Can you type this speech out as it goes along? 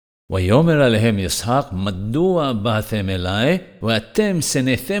ויאמר עליהם יצחק, מדוע באתם אלי, ואתם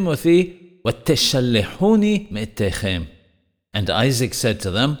שנאתם אותי, ותשלחוני מאתכם. And Isaac said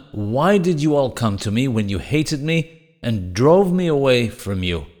to them, Why did you all come to me when you hated me and drove me away from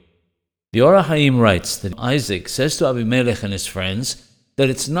you? The Or HaHaim writes that Isaac says to Abimelech and his friends that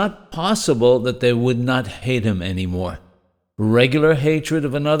it's not possible that they would not hate him anymore. Regular hatred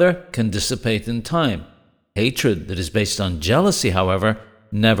of another can dissipate in time. Hatred that is based on jealousy, however,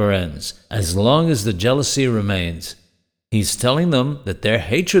 never ends, as long as the jealousy remains. He's telling them that their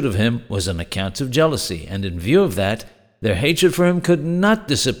hatred of him was on account of jealousy, and in view of that, their hatred for him could not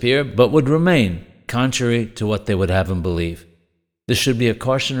disappear, but would remain, contrary to what they would have him believe. This should be a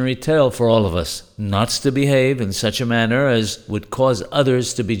cautionary tale for all of us, not to behave in such a manner as would cause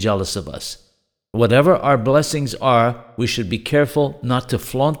others to be jealous of us. Whatever our blessings are, we should be careful not to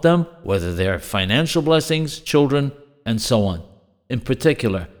flaunt them, whether they are financial blessings, children, and so on. In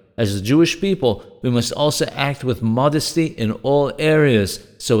particular, as the Jewish people, we must also act with modesty in all areas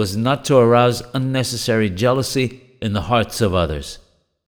so as not to arouse unnecessary jealousy in the hearts of others.